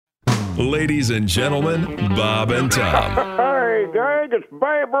Ladies and gentlemen, Bob and Tom. Hey, gang, it's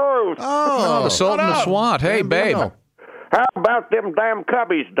Babe Ruth. Oh, the Sultan of SWAT. Hey, babe. How about them damn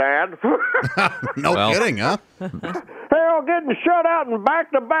Cubbies, Dad? No kidding, huh? Hell, getting shut out in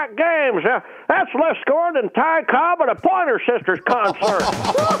back-to-back games. That's less scoring than Ty Cobb at a Pointer Sisters concert.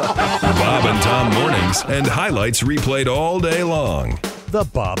 Bob and Tom mornings and highlights replayed all day long. The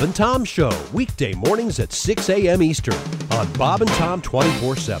Bob and Tom Show, weekday mornings at 6 a.m. Eastern on Bob and Tom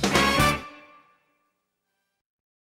 24/7.